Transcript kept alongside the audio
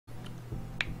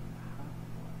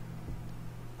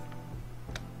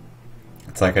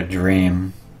It's like a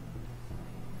dream.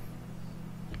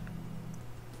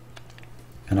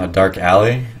 In a dark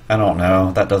alley? I don't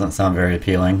know. That doesn't sound very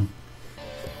appealing.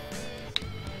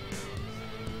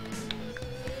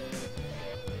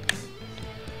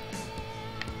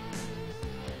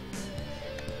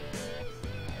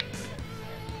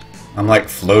 I'm like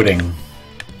floating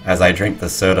as I drink the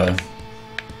soda.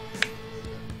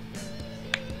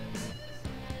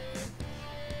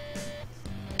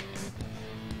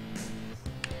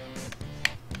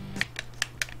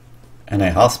 In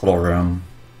a hospital room.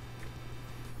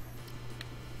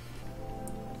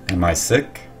 Am I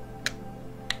sick?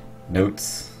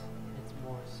 Notes. It's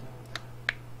more so.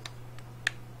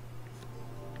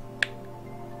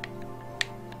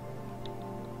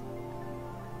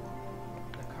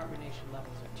 The carbonation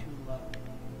levels are too low.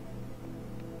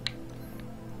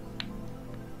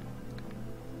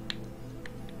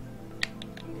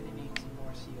 I'm gonna need some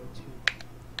more CO2.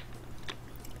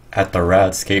 At the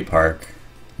Rad skate park.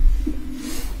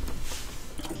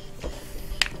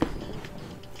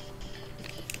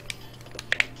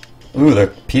 Ooh, the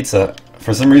pizza.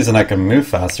 For some reason I can move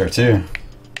faster too.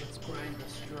 Let's grind the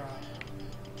straw.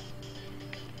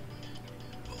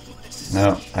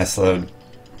 No, I slowed.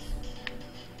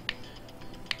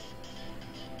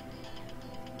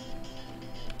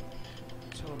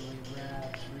 Totally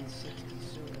rad 360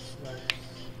 soda slurs.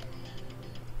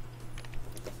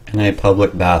 In a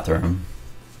public bathroom.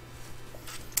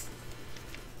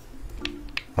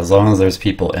 As long as there's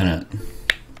people in it.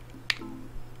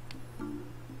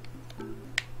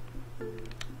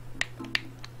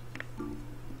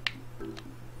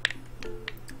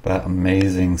 That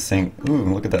amazing sink.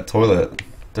 Ooh, look at that toilet.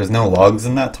 There's no logs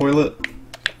in that toilet?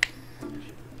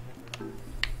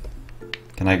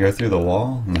 Can I go through the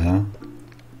wall? No.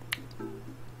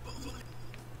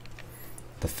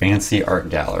 The fancy art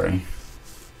gallery.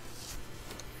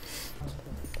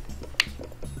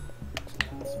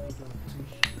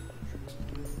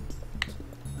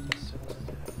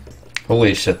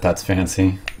 Holy shit, that's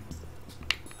fancy.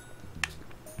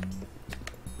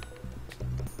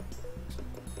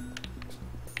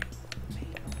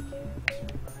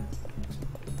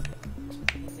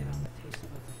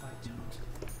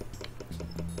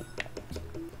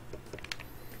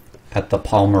 At the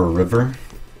Palmer River.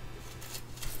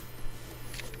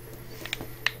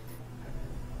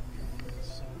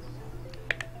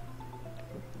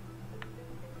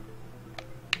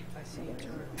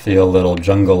 Feel a little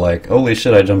jungle-like. Holy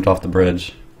shit, I jumped off the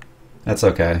bridge. That's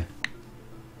okay.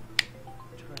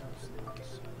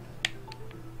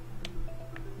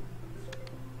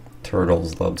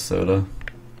 Turtles love soda.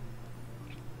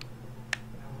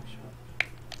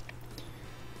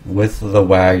 With the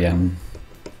wagon.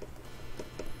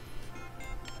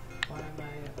 Why am I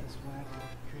at this wagon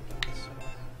drinking this soda?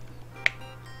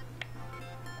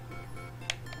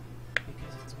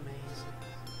 Because it's amazing.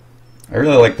 I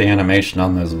really like the animation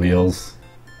on those wheels.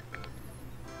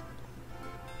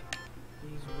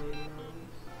 These wheels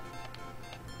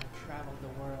have traveled the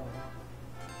world.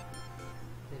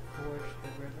 They forged the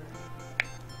river.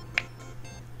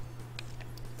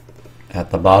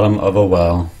 At the bottom of a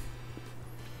well.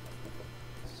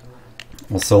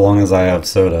 Well, so long as I have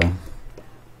soda.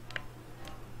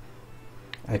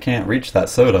 I can't reach that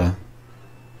soda.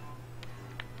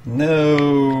 No.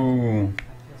 I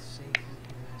feel safe in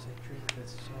here as I drink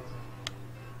this soda.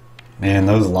 Man,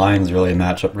 those lines really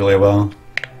match up really well.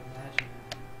 I imagine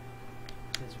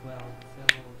this well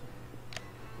filled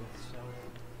with soda.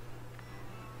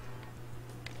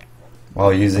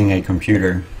 While using a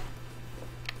computer.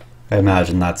 I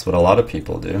imagine that's what a lot of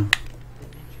people do.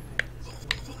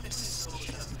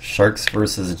 Sharks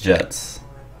versus Jets.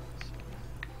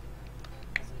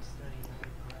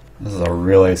 This is a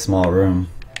really small room.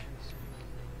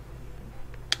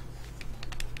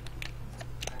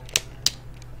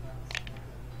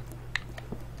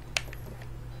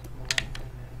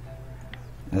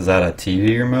 Is that a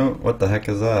TV remote? What the heck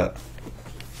is that?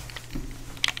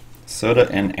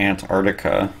 Soda in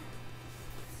Antarctica.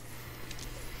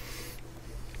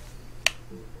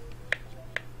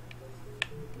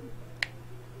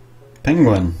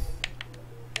 Penguin.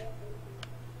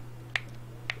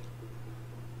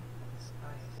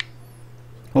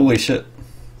 Holy shit.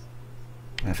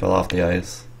 I fell off the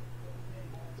ice.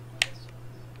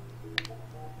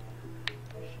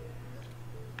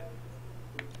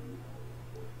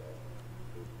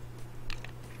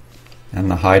 And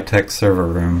the high-tech server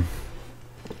room.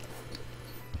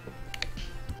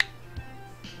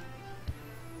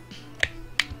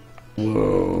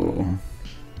 Whoa.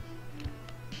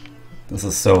 This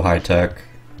is so high-tech.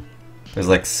 There's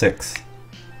like 6.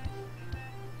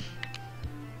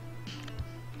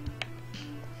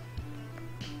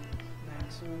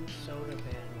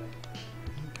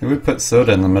 Who would put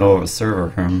soda in the middle of a server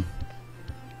room?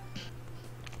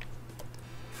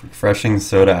 Refreshing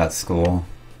soda at school.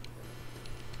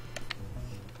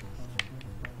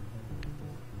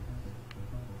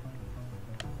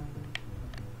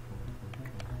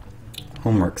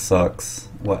 Homework sucks.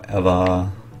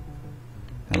 Whatever.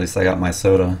 At least I got my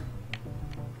soda.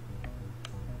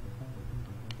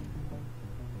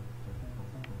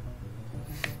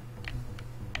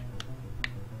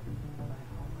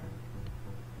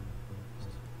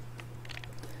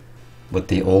 With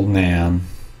the old man.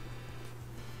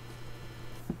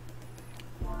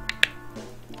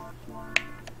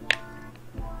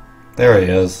 There he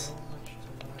is.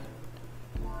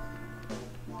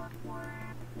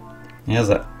 He has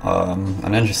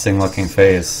an interesting looking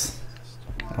face.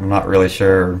 I'm not really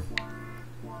sure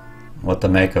what to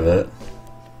make of it.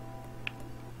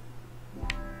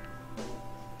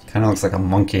 Kind of looks like a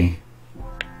monkey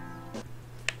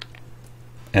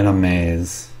in a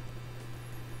maze.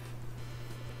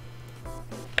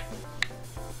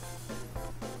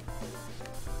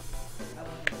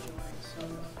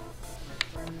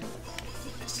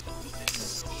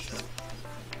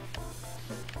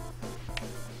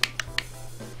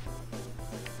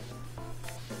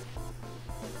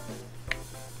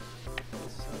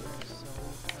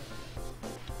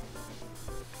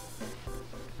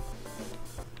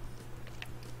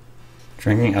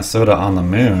 Drinking a soda on the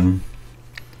moon?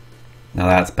 Now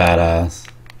that's badass.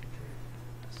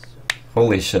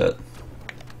 Holy shit.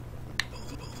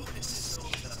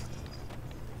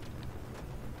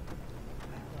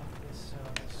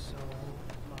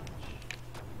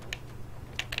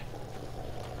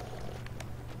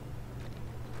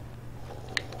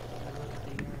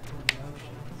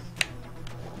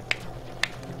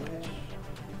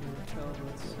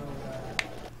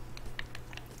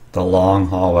 The long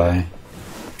hallway.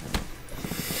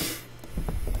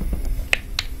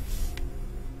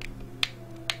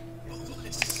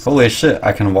 Holy shit,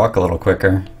 I can walk a little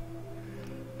quicker.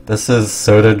 This is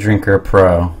Soda Drinker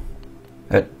Pro.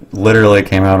 It literally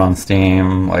came out on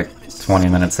Steam like 20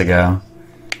 minutes ago.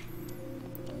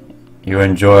 You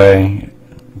enjoy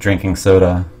drinking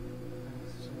soda.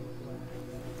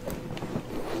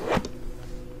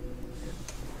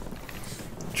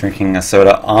 Drinking a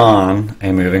soda on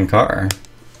a moving car.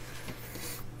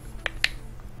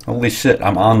 Holy shit,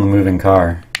 I'm on the moving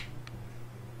car.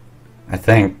 I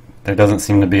think. There doesn't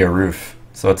seem to be a roof,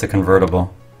 so it's a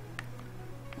convertible.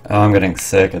 Oh, I'm getting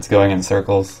sick. It's going in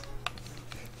circles.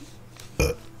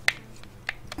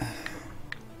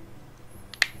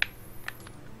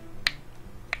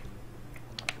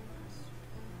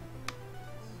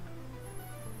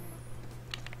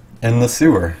 In the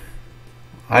sewer.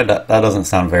 That doesn't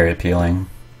sound very appealing.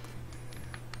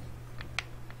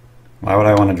 Why would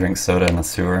I want to drink soda in the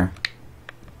sewer?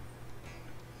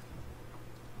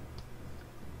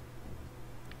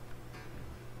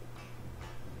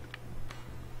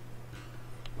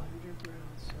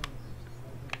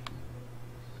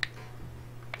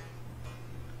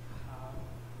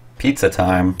 Pizza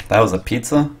time. That was a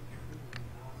pizza?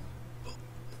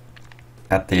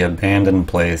 At the abandoned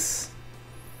place.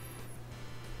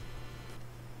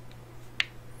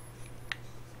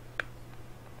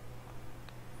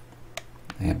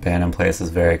 The abandoned place is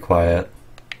very quiet.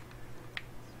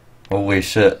 Holy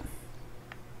shit.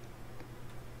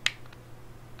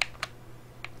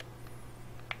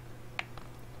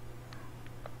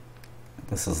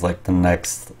 This is like the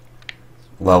next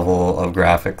level of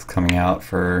graphics coming out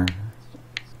for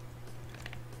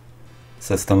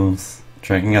systems.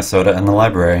 Drinking a soda in the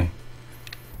library.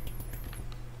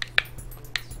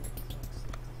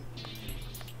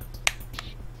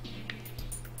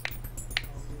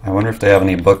 I wonder if they have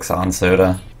any books on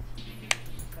soda.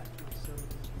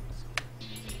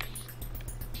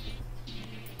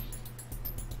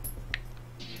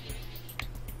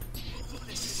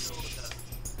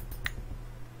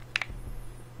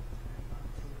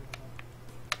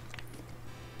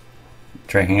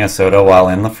 Drinking a soda while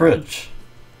in the fridge.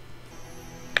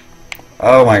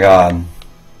 Oh my god.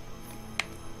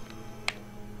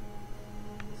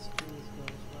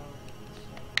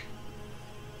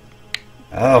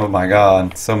 Oh my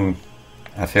god.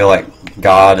 I feel like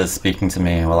God is speaking to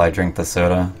me while I drink the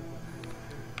soda.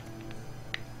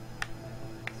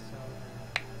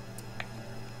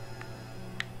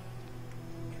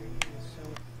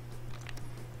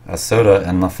 A soda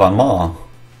in the fun mall.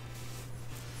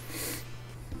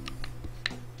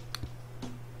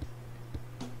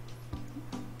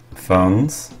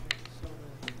 Phones.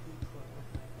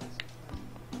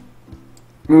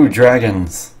 Ooh,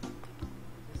 dragons.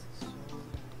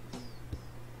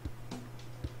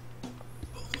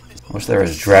 Wish there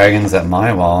was dragons at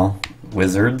my wall.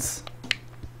 Wizards.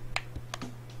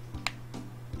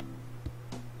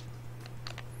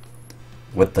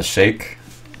 With the shake.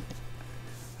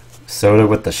 Soda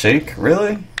with the shake?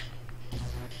 Really?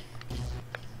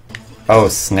 Oh,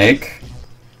 snake?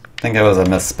 I think it was a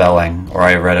misspelling, or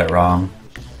I read it wrong.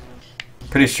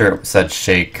 Pretty sure it said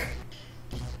shake.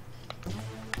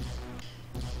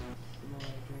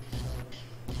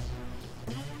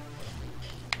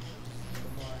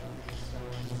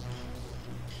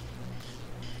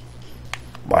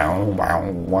 Wow,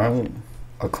 wow, wow.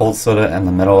 A cold soda in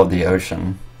the middle of the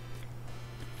ocean.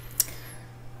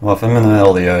 Well, if I'm in the middle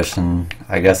of the ocean,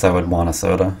 I guess I would want a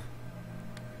soda.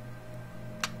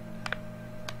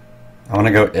 I want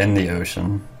to go in the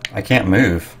ocean. I can't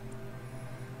move.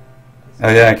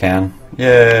 Oh yeah, I can.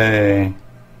 Yay!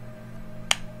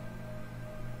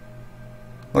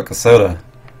 Look, a soda.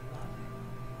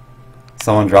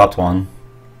 Someone dropped one.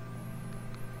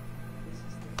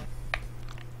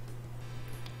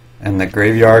 In the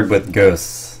graveyard with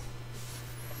ghosts.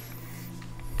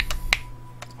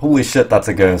 Holy shit, that's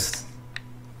a ghost.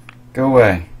 Go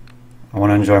away. I want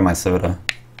to enjoy my soda.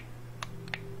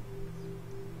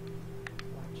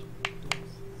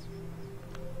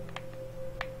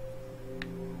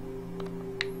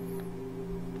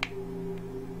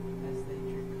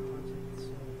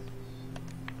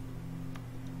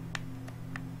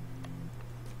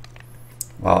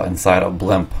 While inside a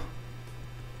blimp.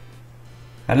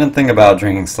 I didn't think about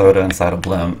drinking soda inside a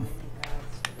blimp.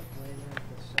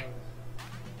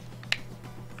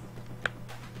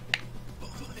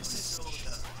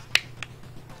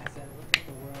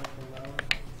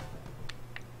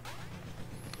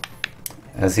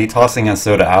 Is he tossing a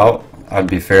soda out? I'd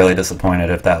be fairly disappointed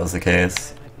if that was the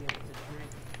case.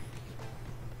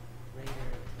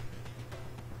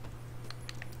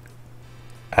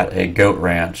 At a goat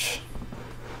ranch.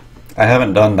 I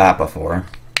haven't done that before.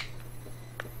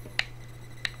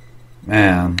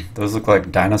 Man, those look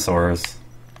like dinosaurs.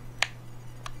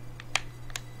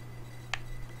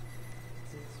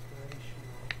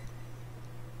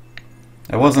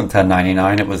 It wasn't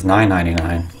 $10.99, it was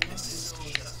 $9.99.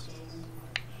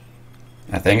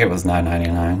 I think it was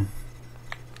 $9.99.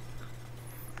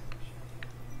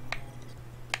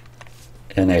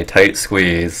 In a tight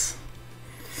squeeze.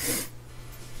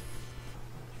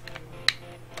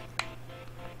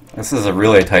 This is a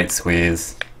really tight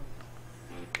squeeze.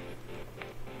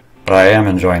 But I am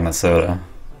enjoying the soda.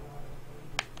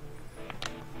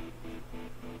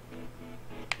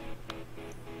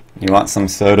 You want some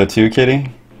soda too,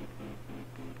 kitty?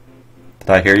 Did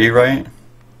I hear you right?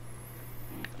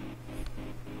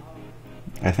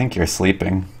 I think you're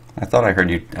sleeping. I thought I heard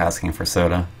you asking for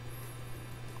soda.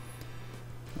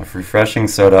 A refreshing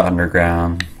soda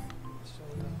underground.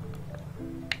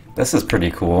 This is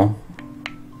pretty cool.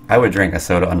 I would drink a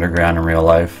soda underground in real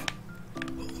life.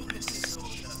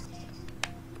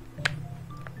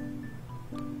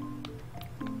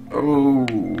 Oh.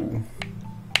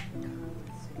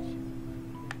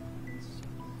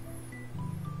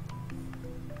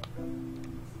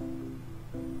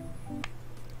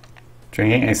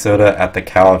 Drinking a soda at the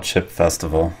Cow Chip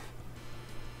Festival.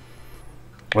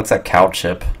 What's a cow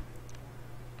chip?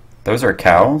 Those are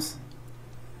cows?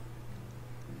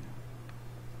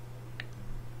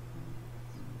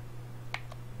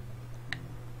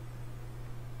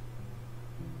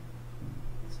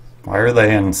 Why are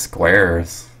they in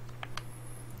squares?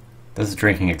 This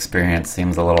drinking experience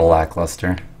seems a little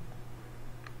lackluster.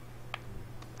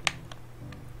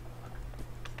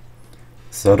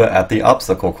 Soda at the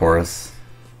obstacle course.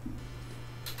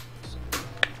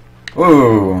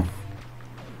 Ooh!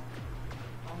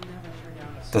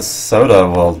 The soda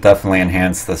will definitely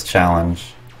enhance this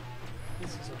challenge.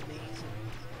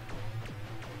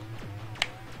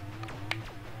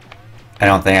 I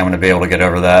don't think I'm going to be able to get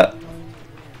over that.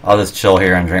 I'll just chill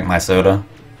here and drink my soda.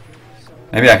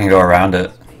 Maybe I can go around it.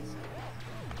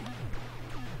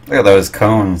 Look at those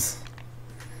cones.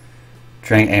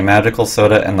 Drink a magical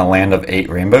soda in the land of 8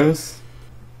 rainbows?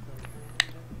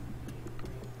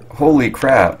 Holy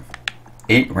crap.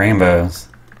 8 rainbows.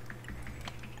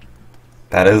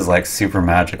 That is like super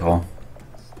magical.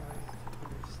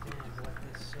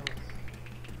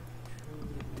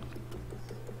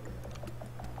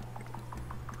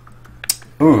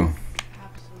 Ooh.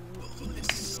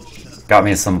 Got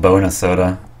me some bonus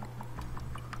soda.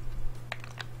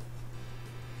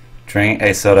 Drink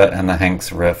a soda in the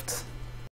Hank's Rift.